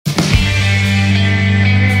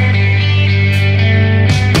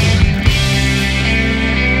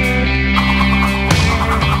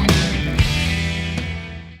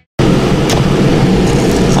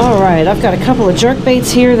Alright, I've got a couple of jerk baits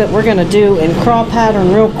here that we're going to do in crawl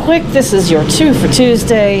pattern real quick. This is your 2 for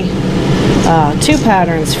Tuesday. 2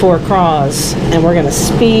 patterns for craws, and we're going to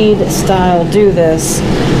speed style do this,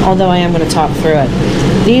 although I am going to talk through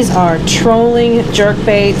it. These are trolling jerk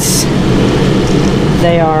baits.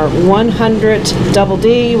 They are 100 double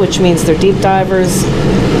D, which means they're deep divers,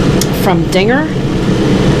 from Dinger.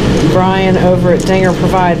 Brian over at Dinger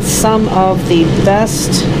provides some of the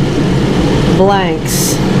best blanks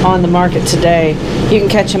on the market today. You can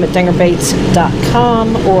catch him at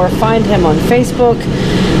dingerbaits.com or find him on Facebook.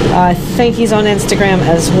 I think he's on Instagram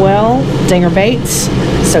as well, Dinger Baits,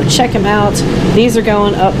 so check him out. These are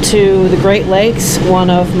going up to the Great Lakes. One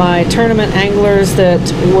of my tournament anglers that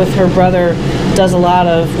with her brother does a lot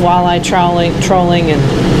of walleye trolling and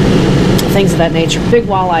things of that nature, big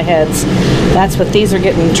walleye heads. That's what these are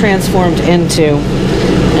getting transformed into,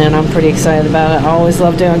 and I'm pretty excited about it. I always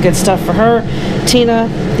love doing good stuff for her. Tina,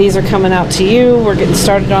 these are coming out to you. We're getting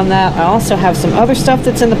started on that. I also have some other stuff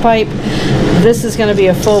that's in the pipe. This is going to be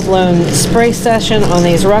a full-blown spray session on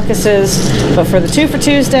these ruckuses, but for the 2 for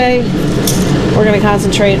Tuesday, we're going to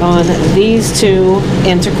concentrate on these 2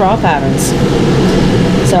 into crawl patterns.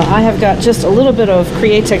 So I have got just a little bit of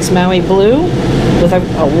Createx Maui Blue with a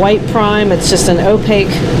white prime. It's just an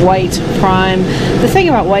opaque white prime. The thing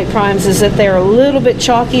about white primes is that they're a little bit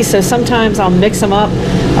chalky, so sometimes I'll mix them up.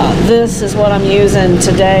 This is what I'm using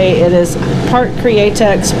today. It is part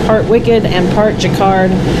Createx, part Wicked, and part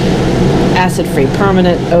Jacquard acid-free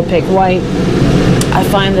permanent opaque white. I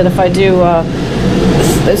find that if I do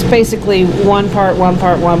it's basically one part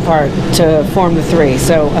to form the 3,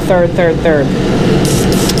 so a third.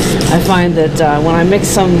 I find that when I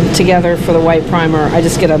mix them together for the white primer, I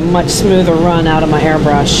just get a much smoother run out of my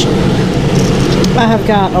airbrush. I have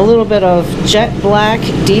got a little bit of jet black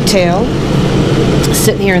detail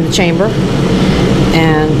sitting here in the chamber,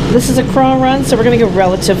 and this is a crawl run, so we're going to go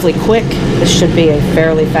relatively quick. This should be a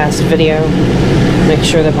fairly fast video. Make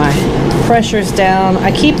sure that my pressure's down.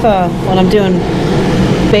 I keep when I'm doing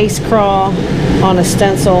base crawl on a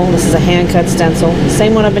stencil. This is a hand cut stencil,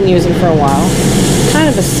 same one I've been using for a while, kind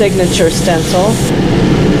of a signature stencil.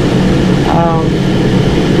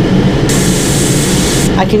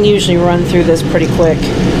 I can usually run through this pretty quick,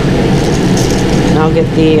 and I'll get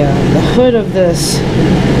the hood of this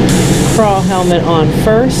crawl helmet on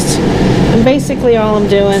first, and basically all I'm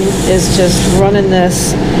doing is just running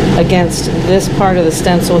this against this part of the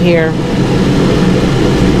stencil here,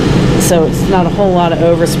 so it's not a whole lot of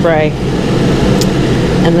overspray.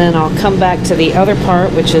 And then I'll come back to the other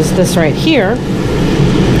part, which is this right here,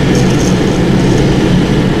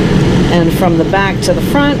 and from the back to the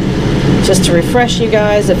front, just to refresh you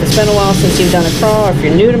guys, if it's been a while since you've done a crawl, or if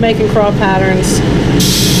you're new to making crawl patterns,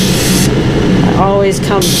 I always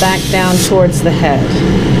come back down towards the head.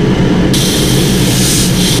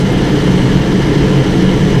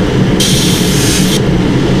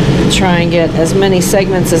 Try and get as many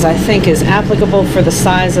segments as I think is applicable for the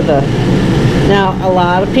size of the... Now, a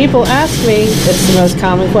lot of people ask me, it's the most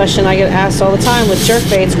common question I get asked all the time with jerk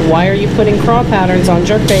baits, why are you putting crawl patterns on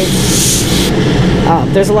jerk baits?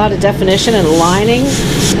 There's a lot of definition and lining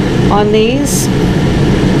on these,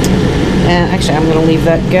 and actually I'm going to leave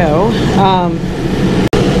that go.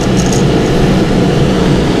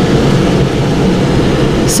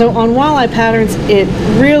 So on walleye patterns, it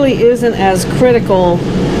really isn't as critical.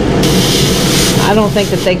 I don't think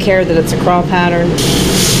that they care that it's a crawl pattern.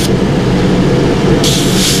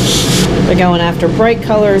 They're going after bright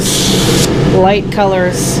colors, light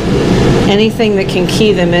colors, anything that can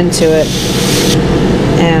key them into it.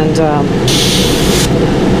 And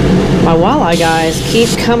my walleye guys keep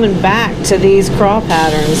coming back to these crawl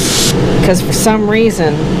patterns because for some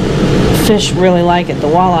reason fish really like it. The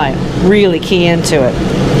walleye really key into it.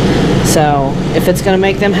 So if it's going to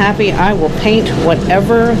make them happy, I will paint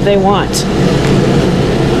whatever they want,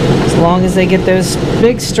 as long as they get those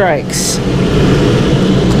big strikes.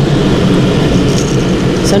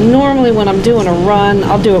 So normally when I'm doing a run,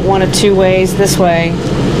 I'll do it one of 2 ways. This way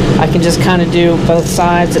I can just kind of do both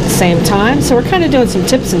sides at the same time. So we're kind of doing some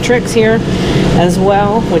tips and tricks here as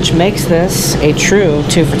well, which makes this a true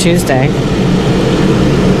 2 for Tuesday.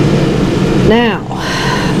 Now,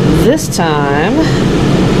 this time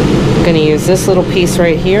I'm going to use this little piece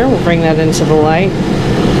right here. We'll bring that into the light,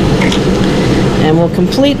 and we'll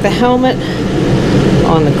complete the helmet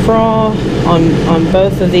on the crawl on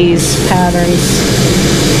both of these patterns.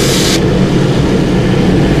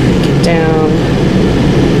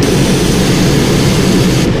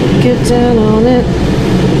 Get down on it.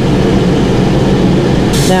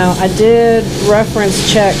 Now I did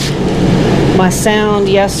reference check my sound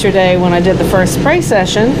yesterday when I did the first spray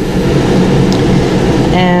session,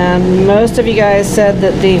 and most of you guys said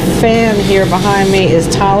that the fan here behind me is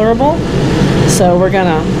tolerable, so we're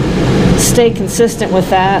gonna stay consistent with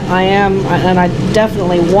that. I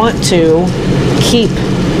definitely want to keep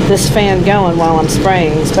this fan going while I'm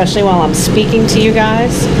spraying, especially while I'm speaking to you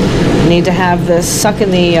guys. I need to have this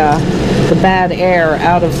sucking the bad air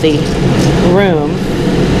out of the room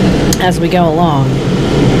as we go along.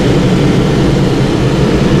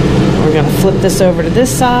 We're going to flip this over to this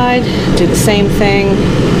side, do the same thing.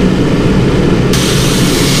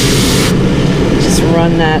 Just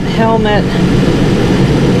run that helmet.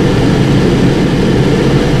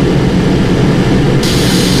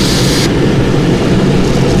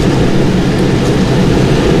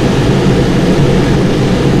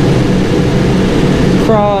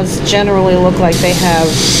 Craws generally look like they have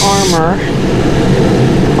armor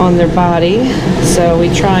on their body, so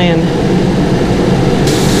we try and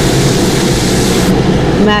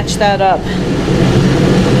match that up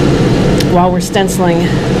while we're stenciling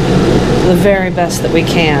the very best that we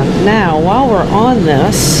can. Now, while we're on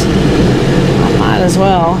this, I might as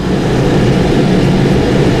well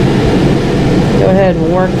go ahead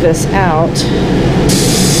and work this out.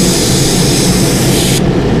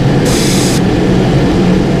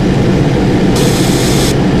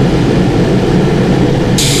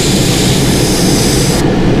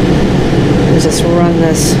 Just run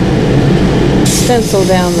this stencil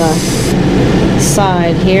down the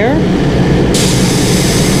side here.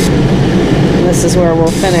 And this is where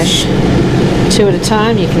we'll finish 2 at a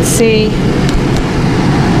time. You can see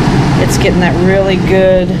it's getting that really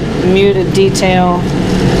good muted detail.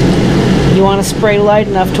 You want to spray light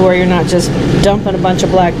enough to where you're not just dumping a bunch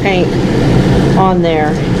of black paint on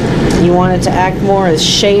there. You want it to act more as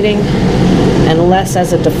shading and less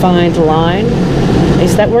as a defined line. At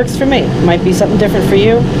least that works for me. Might be something different for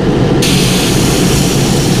you.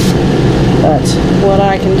 But what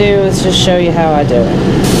I can do is just show you how I do it.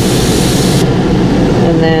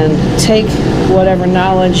 And then take whatever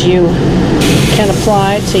knowledge you can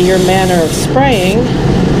apply to your manner of spraying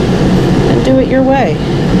and do it your way.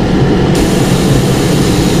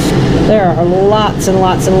 There are lots and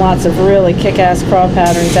lots and lots of really kick-ass crawl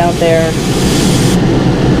patterns out there.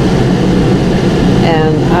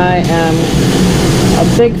 And I am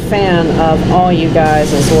a big fan of all you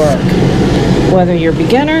guys' work. Whether you're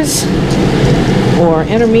beginners or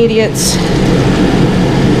intermediates,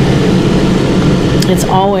 it's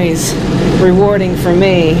always rewarding for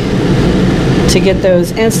me to get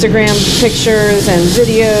those Instagram pictures and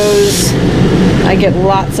videos. I get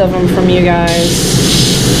lots of them from you guys,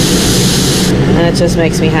 and it just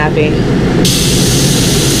makes me happy.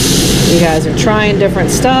 You guys are trying different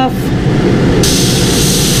stuff.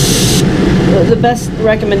 The best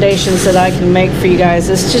recommendations that I can make for you guys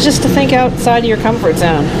is just to think outside of your comfort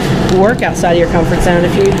zone. Work outside of your comfort zone.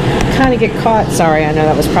 If you kind of get caught, sorry, I know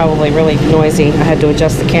that was probably really noisy. I had to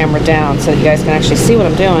adjust the camera down so that you guys can actually see what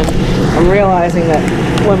I'm doing. I'm realizing that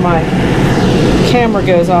when my camera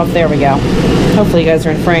goes off, there we go. Hopefully you guys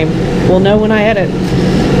are in frame. We'll know when I edit.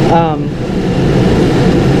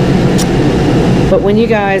 But when you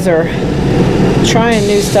guys are trying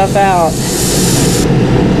new stuff out,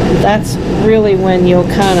 that's really when you'll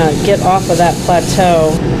kind of get off of that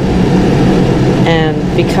plateau and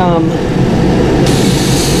become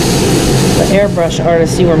the airbrush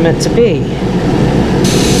artist you were meant to be.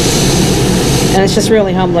 And it's just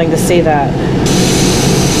really humbling to see that.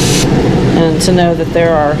 And to know that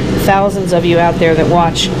there are thousands of you out there that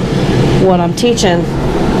watch what I'm teaching.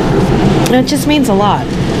 And it just means a lot.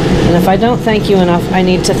 And if I don't thank you enough, I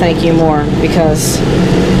need to thank you more, because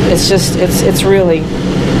it's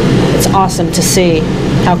awesome to see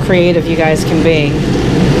how creative you guys can be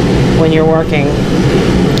when you're working.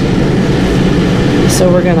 So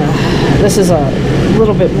this is a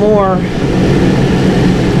little bit more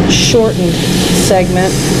shortened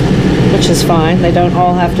segment, which is fine. They don't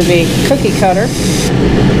all have to be cookie cutter.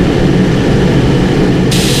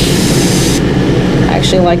 I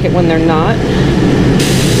actually like it when they're not.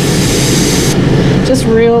 Just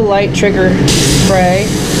real light trigger spray.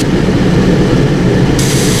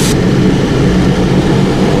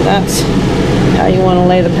 That's how you want to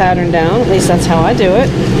lay the pattern down. At least that's how I do it.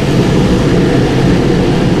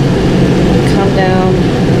 Come down.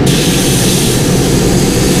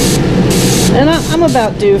 And I'm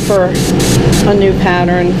about due for a new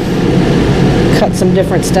pattern. Cut some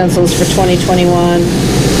different stencils for 2021.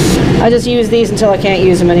 I just use these until I can't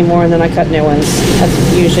use them anymore, and then I cut new ones.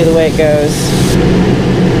 That's usually the way it goes,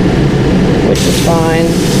 which is fine.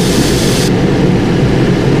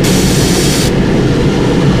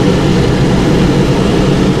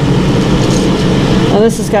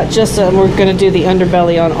 this has got just a, we're going to do the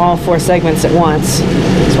underbelly on all 4 segments at once.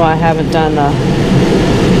 That's why I haven't done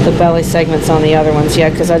the belly segments on the other ones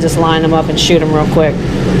yet, because I just line them up and shoot them real quick.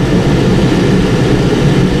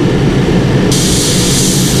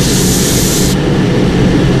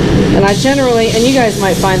 And I generally, and you guys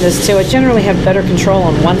might find this too, I generally have better control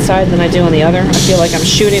on one side than I do on the other. I feel like I'm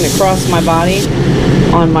shooting across my body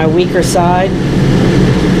on my weaker side,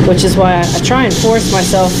 which is why I try and force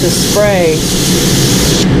myself to spray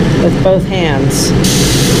with both hands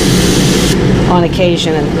on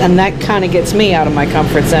occasion, and that kind of gets me out of my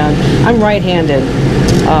comfort zone. I'm right-handed,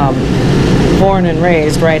 born and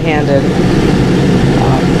raised right-handed,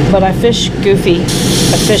 but I fish goofy.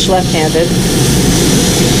 I fish left-handed.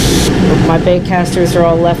 My bait casters are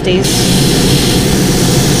all lefties,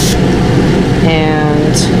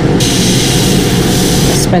 and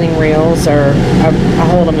the spinning reels are, I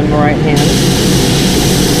hold them in my right hand.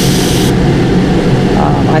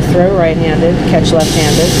 I throw right-handed, catch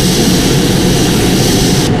left-handed.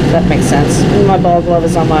 That makes sense. And my ball glove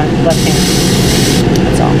is on my left hand.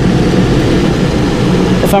 That's all.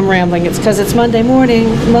 If I'm rambling, it's because it's Monday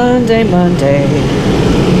morning. Monday.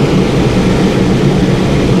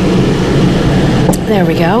 There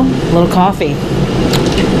we go. A little coffee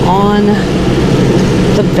on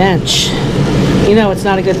the bench. You know it's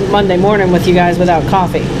not a good Monday morning with you guys without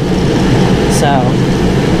coffee. So,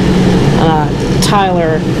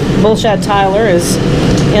 Bullshad Tyler is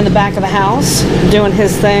in the back of the house doing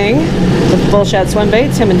his thing with Bullshad swim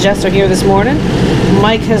baits. Him and Jess are here this morning.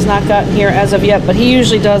 Mike has not gotten here as of yet, but he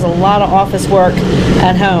usually does a lot of office work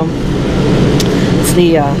at home. It's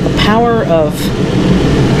the power of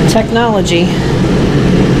technology.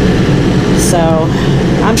 So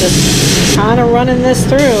I'm just kind of running this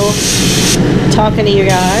through, talking to you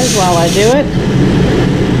guys while I do it,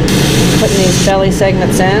 putting these belly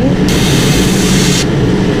segments in.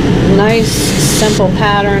 Nice, simple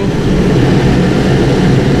pattern.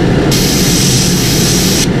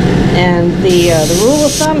 And the rule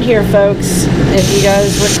of thumb here, folks, if you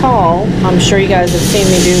guys recall, I'm sure you guys have seen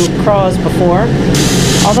me do craws before,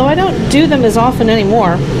 although I don't do them as often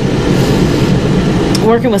anymore.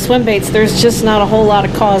 Working with swim baits, there's just not a whole lot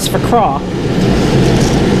of cause for craw.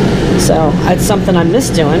 So it's something I miss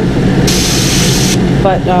doing.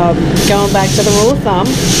 But going back to the rule of thumb,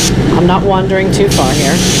 I'm not wandering too far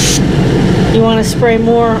here. You want to spray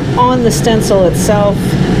more on the stencil itself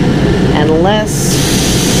and less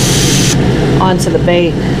onto the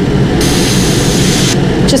bait.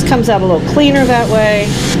 It just comes out a little cleaner that way.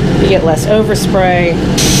 You get less overspray.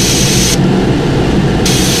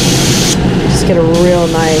 Just get a real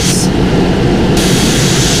nice,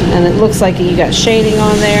 and it looks like you got shading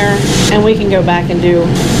on there, and we can go back and do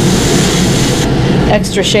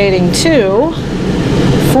extra shading too.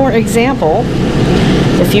 For example,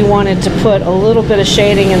 if you wanted to put a little bit of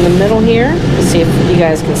shading in the middle here, let's see if you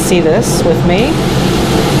guys can see this with me.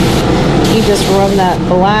 You just run that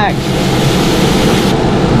black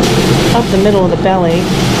up the middle of the belly.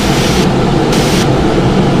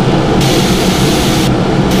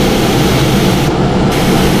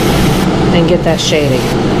 And get that shading.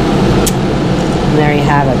 And there you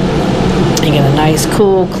have it. You get a nice,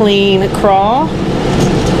 cool, clean craw.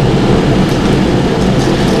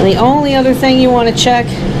 And the only other thing you want to check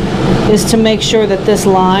is to make sure that this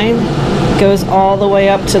line goes all the way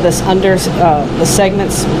up to this under the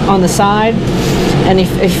segments on the side. And if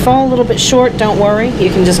you fall a little bit short, don't worry. You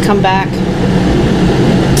can just come back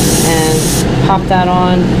and pop that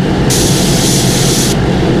on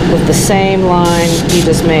with the same line you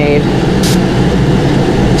just made.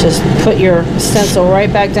 Just put your stencil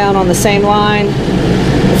right back down on the same line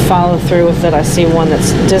and follow through with it. I see one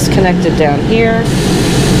that's disconnected down here.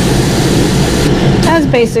 As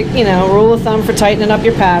basic, you know, rule of thumb for tightening up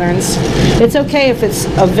your patterns. It's okay if it's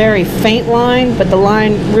a very faint line, but the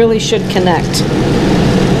line really should connect.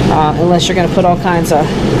 Unless you're going to put all kinds of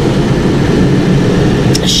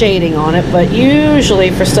shading on it. But usually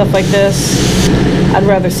for stuff like this, I'd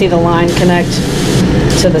rather see the line connect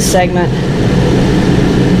to the segment.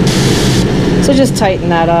 So just tighten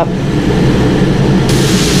that up.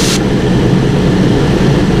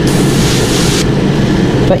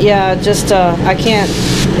 But yeah, just I can't,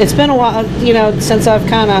 it's been a while, you know, since I've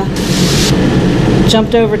kind of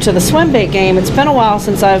jumped over to the swim bait game. It's been a while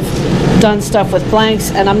since I've done stuff with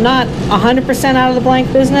blanks, and I'm not 100% out of the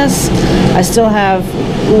blank business. I still have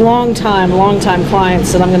long time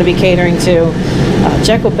clients that I'm going to be catering to.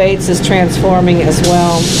 Jekyll Baits is transforming as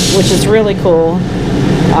well, which is really cool.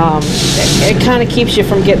 It kind of keeps you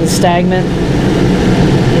from getting stagnant.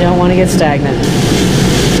 You don't want to get stagnant.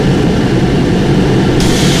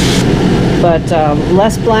 but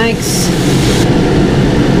less blanks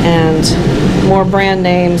and more brand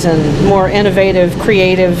names and more innovative,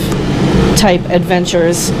 creative type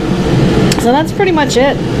adventures. So that's pretty much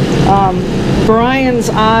it. Brian's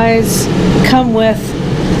eyes come with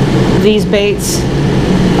these baits.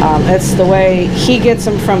 It's the way he gets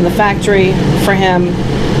them from the factory for him,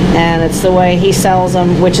 and it's the way he sells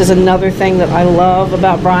them, which is another thing that I love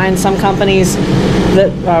about Brian. Some companies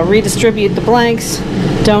that redistribute the blanks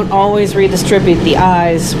don't always redistribute the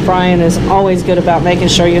eyes. Brian is always good about making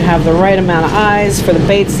sure you have the right amount of eyes for the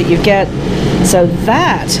baits that you get. So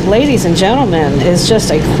that, ladies and gentlemen, is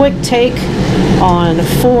just a quick take on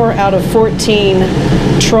 4 out of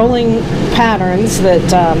 14 trolling patterns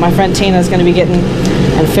that my friend Tina is going to be getting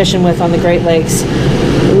and fishing with on the Great Lakes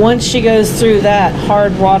once she goes through that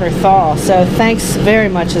hard water thaw. So thanks very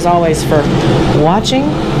much as always for watching,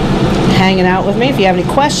 hanging out with me. If you have any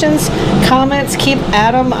questions, comments, keep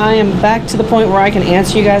at them. I am back to the point where I can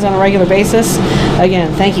answer you guys on a regular basis.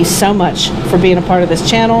 Again, thank you so much for being a part of this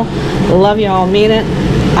channel. Love you all, mean it.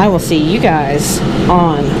 I will see you guys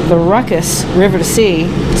on the Ruckus River to Sea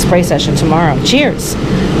spray session tomorrow. Cheers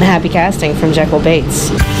and happy casting from Jekyll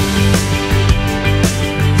Baits.